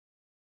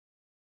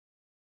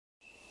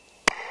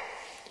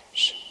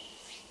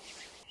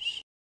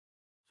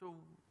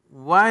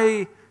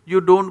why you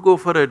don't go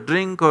for a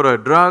drink or a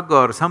drug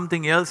or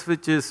something else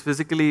which is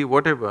physically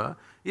whatever,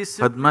 is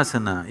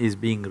Padmasana is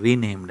being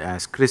renamed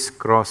as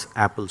crisscross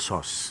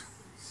applesauce.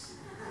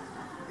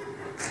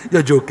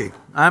 You're joking.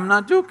 I'm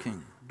not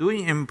joking.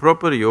 Doing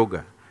improper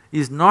yoga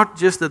is not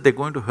just that they're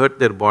going to hurt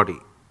their body,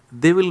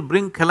 they will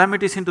bring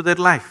calamities into their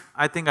life.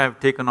 I think I've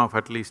taken off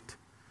at least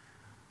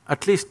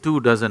 2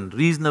 dozen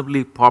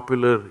reasonably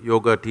popular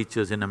yoga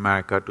teachers in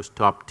America to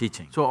stop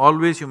teaching. So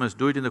always you must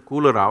do it in the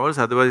cooler hours,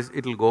 otherwise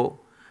it'll go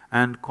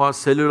and cause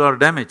cellular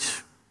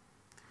damage.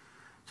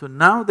 So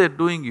now they're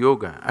doing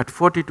yoga at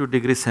 42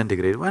 degrees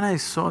centigrade. When I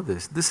saw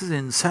this is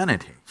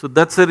insanity. So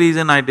that's the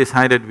reason I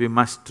decided we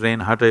must train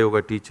Hatha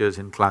Yoga teachers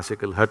in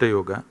classical Hatha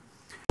Yoga.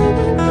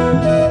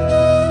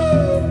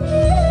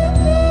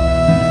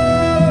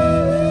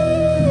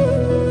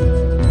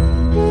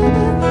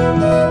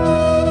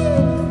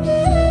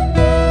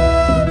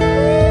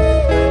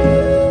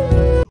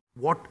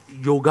 What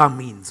yoga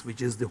means,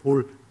 which is the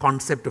whole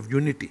concept of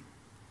unity.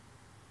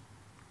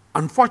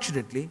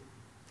 Unfortunately,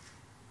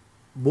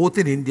 both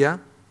in India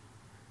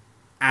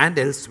and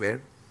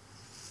elsewhere,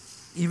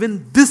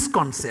 even this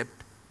concept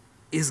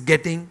is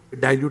getting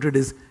diluted,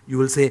 is you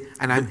will say,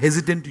 and I'm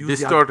hesitant to use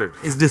distorted.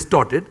 Is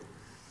distorted,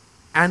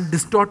 and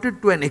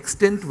distorted to an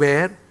extent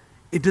where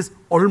it is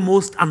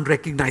almost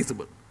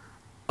unrecognizable.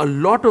 A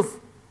lot of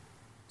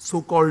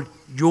so-called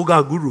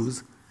yoga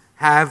gurus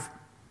have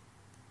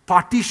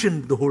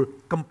partitioned the whole,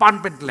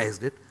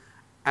 compartmentalized it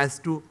as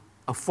to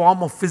a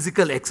form of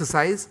physical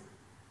exercise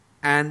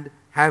and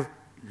have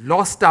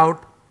lost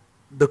out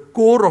the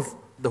core of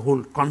the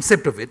whole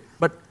concept of it.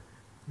 But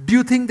do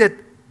you think that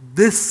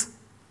this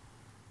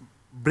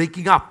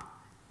breaking up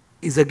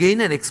is again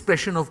an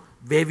expression of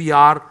where we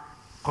are,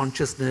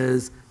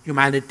 consciousness,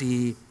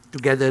 humanity,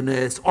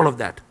 togetherness, all of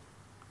that?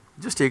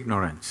 Just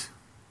ignorance.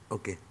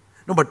 Okay.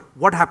 No, but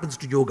what happens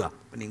to yoga?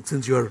 I mean,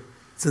 since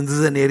this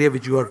is an area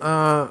which you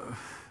are…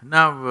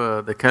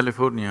 Now the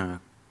California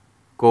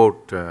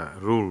court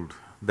ruled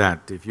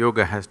that if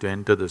yoga has to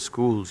enter the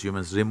schools, you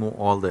must remove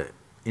all the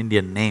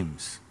Indian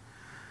names.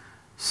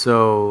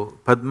 So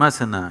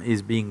Padmasana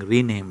is being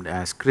renamed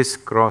as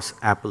crisscross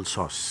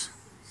applesauce.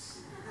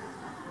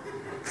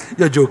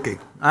 You're joking.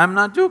 I'm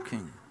not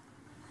joking.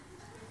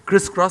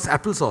 Crisscross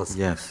applesauce?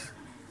 Yes.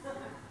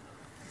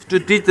 To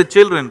teach the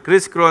children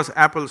crisscross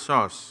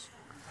applesauce.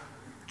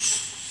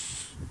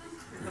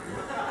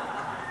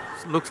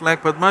 Looks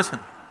like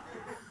Padmasana.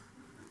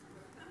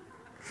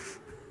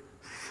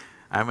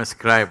 I must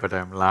cry, but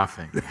I'm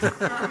laughing.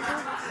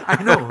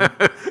 I know.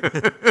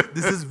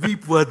 This is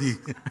weep-worthy.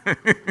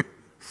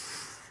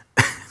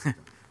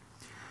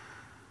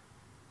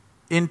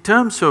 In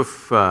terms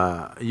of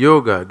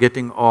yoga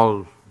getting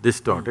all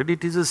distorted,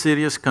 it is a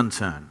serious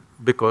concern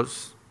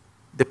because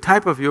the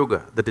type of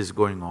yoga that is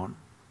going on,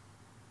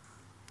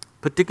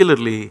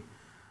 particularly,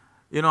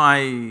 you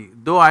know,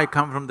 though I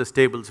come from the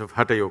stables of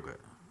Hatha Yoga,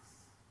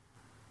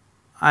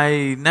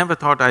 I never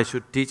thought I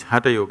should teach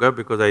Hatha Yoga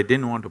because I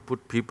didn't want to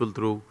put people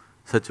through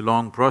such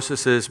long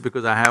processes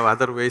because I have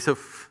other ways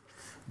of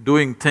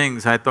doing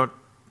things. I thought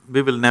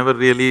we will never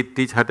really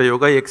teach Hatha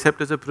Yoga except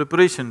as a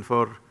preparation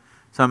for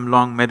some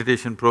long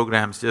meditation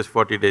programs, just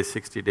 40 days,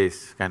 60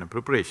 days kind of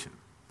preparation.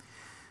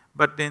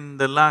 But in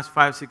the last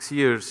 5–6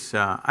 years,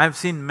 I've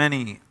seen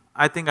many,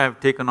 I think I've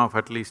taken off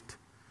at least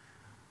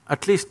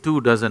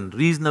 2 dozen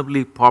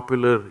reasonably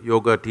popular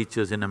yoga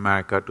teachers in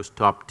America to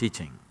stop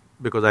teaching,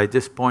 because I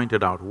just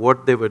pointed out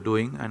what they were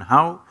doing and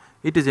how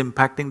it is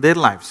impacting their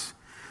lives.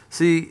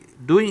 See,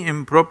 doing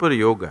improper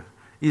yoga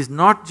is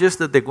not just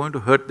that they're going to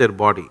hurt their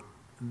body,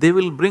 they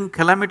will bring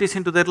calamities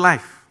into their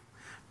life.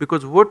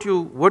 Because what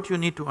you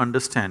need to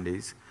understand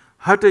is,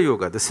 Hatha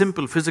Yoga, the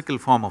simple physical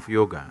form of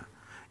yoga,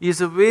 is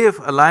a way of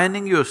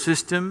aligning your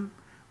system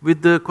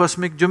with the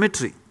cosmic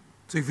geometry.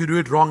 So if you do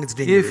it wrong, it's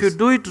dangerous. If you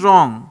do it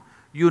wrong,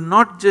 you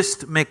not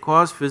just may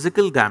cause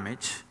physical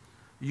damage,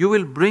 you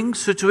will bring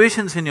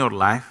situations in your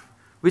life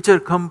which are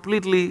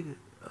completely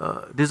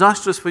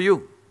disastrous for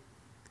you.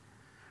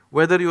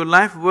 Whether your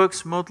life works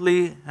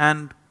smoothly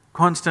and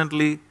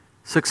constantly,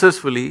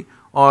 successfully,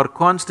 or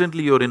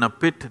constantly you're in a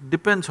pit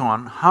depends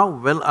on how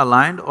well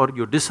aligned or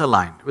you're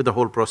disaligned with the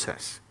whole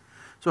process.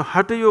 So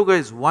Hatha Yoga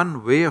is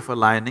one way of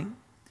aligning.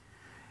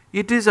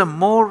 It is a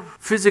more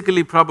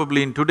physically,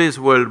 probably in today's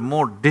world,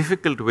 more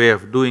difficult way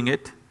of doing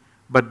it,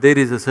 but there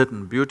is a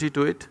certain beauty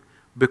to it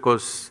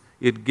because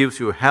it gives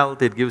you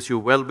health, it gives you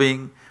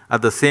well-being,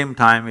 at the same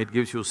time it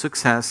gives you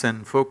success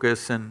and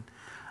focus and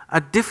a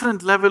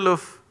different level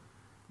of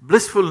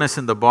blissfulness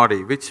in the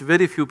body, which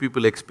very few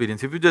people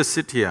experience. If you just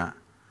sit here,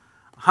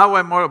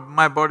 how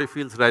my body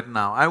feels right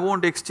now, I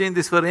won't exchange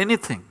this for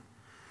anything.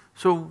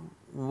 So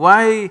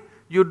why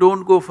you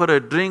don't go for a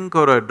drink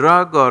or a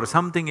drug or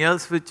something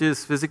else which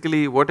is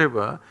physically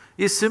whatever,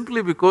 is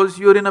simply because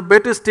you're in a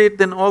better state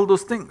than all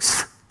those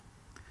things.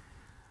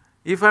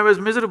 If I was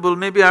miserable,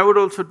 maybe I would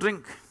also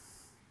drink.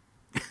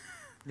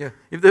 Yeah.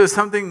 If there was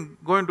something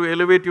going to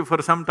elevate you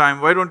for some time,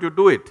 why don't you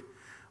do it?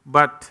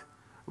 But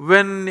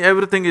when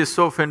everything is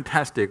so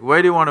fantastic,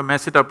 why do you want to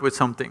mess it up with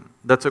something?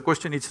 That's a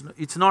question.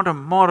 It's not a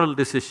moral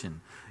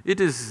decision.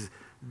 It is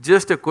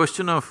just a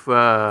question of…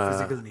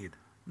 Physical need.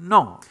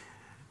 No.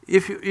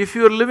 If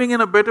you're living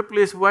in a better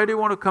place, why do you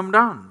want to come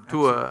down to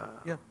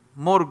Yeah.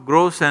 more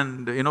gross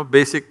and,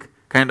 basic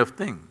kind of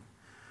thing?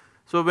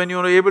 So when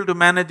you're able to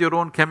manage your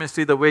own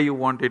chemistry the way you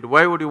want it,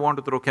 why would you want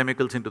to throw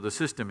chemicals into the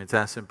system? It's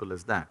as simple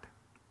as that.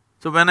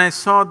 So when I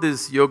saw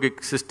these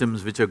yogic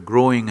systems which are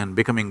growing and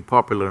becoming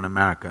popular in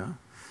America,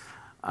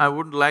 I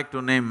wouldn't like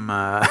to name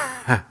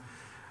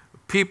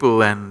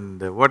people and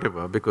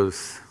whatever,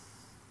 because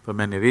for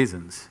many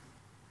reasons.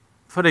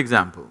 For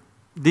example,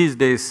 these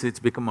days it's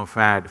become a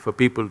fad for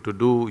people to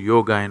do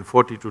yoga in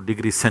 42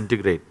 degrees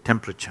centigrade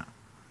temperature.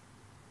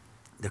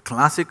 The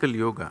classical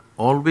yoga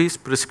always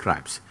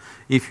prescribes,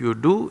 if you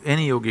do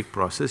any yogic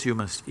process, you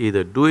must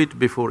either do it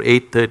before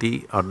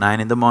 8:30 or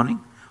 9 in the morning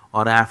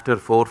or after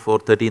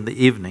 4:30 in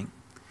the evening,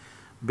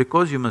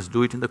 because you must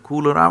do it in the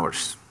cooler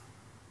hours.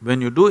 When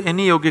you do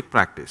any yogic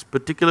practice,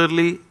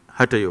 particularly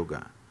Hatha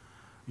Yoga,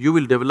 you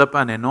will develop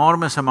an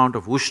enormous amount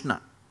of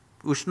Ushna.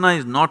 Ushna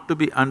is not to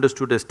be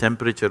understood as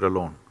temperature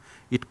alone.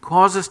 It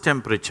causes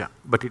temperature,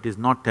 but it is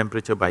not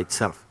temperature by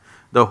itself.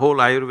 The whole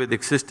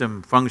Ayurvedic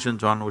system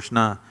functions on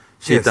Ushna,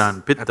 Shita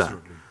and Pitta.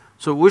 Absolutely.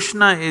 So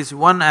Ushna is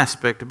one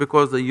aspect,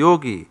 because the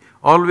yogi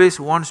always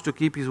wants to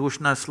keep his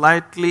Ushna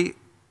slightly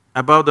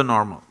above the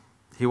normal.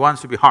 He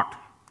wants to be hot,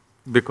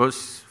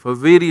 because for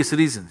various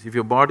reasons, if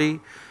your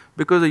body…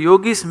 Because the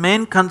yogi's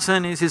main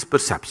concern is his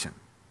perception,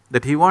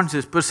 that he wants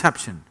his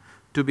perception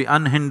to be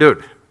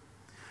unhindered.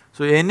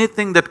 So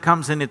anything that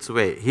comes in its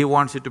way, he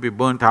wants it to be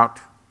burnt out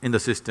in the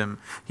system.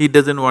 He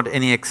doesn't want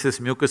any excess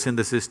mucus in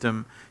the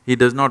system, he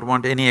does not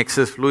want any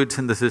excess fluids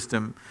in the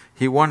system,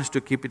 he wants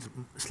to keep it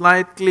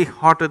slightly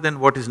hotter than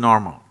what is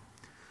normal.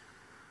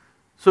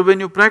 So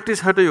when you practice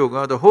Hatha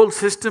Yoga, the whole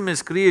system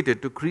is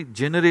created to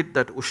generate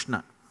that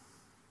Ushna.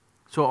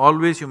 So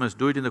always you must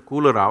do it in the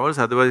cooler hours,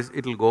 otherwise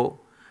it'll go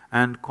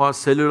and cause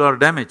cellular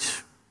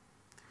damage.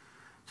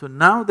 So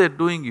now they're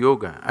doing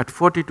yoga at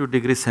 42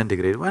 degrees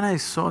centigrade. When I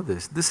saw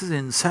this is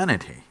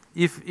insanity.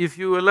 If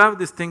you allow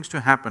these things to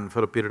happen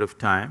for a period of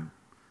time,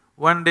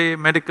 one day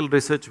medical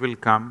research will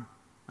come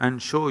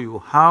and show you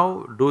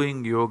how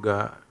doing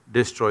yoga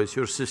destroys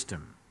your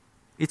system.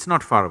 It's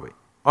not far away.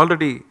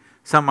 Already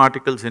some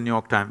articles in New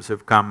York Times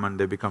have come and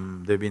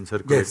they've been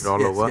circulated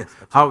all over,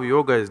 how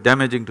yoga is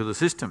damaging to the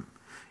system.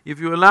 If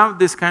you allow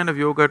this kind of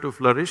yoga to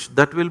flourish,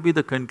 that will be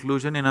the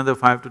conclusion in another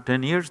 5 to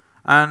 10 years,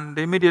 and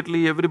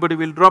immediately everybody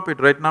will drop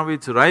it. Right now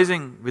it's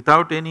rising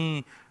without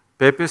any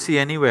papacy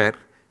anywhere,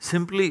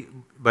 simply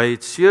by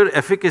its sheer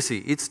efficacy,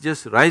 it's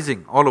just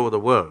rising all over the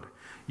world.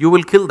 You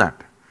will kill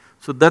that.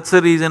 So that's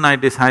the reason I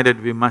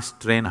decided we must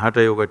train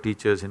Hatha Yoga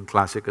teachers in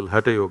classical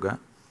Hatha Yoga.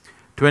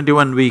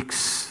 21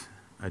 weeks,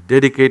 a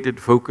dedicated,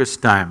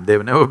 focused time.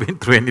 They've never been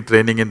through any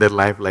training in their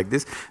life like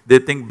this. They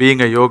think being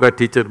a yoga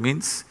teacher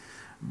means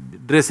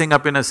dressing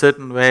up in a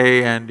certain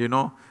way and,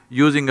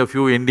 using a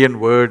few Indian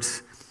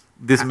words.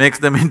 This makes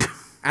them into…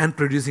 And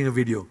producing a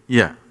video.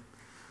 Yeah.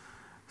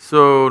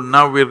 So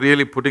now we're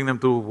really putting them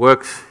through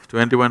works,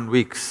 21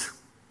 weeks.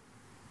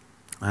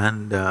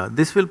 And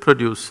this will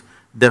produce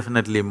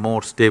definitely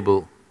more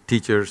stable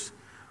teachers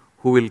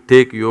who will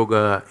take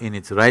yoga in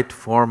its right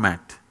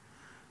format,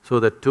 so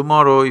that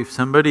tomorrow if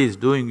somebody is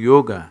doing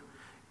yoga,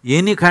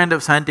 any kind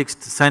of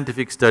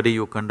scientific study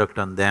you conduct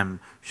on them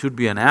should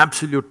be an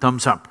absolute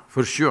thumbs up,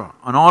 for sure,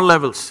 on all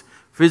levels,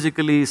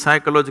 physically,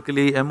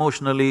 psychologically,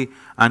 emotionally,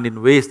 and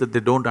in ways that they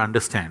don't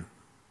understand.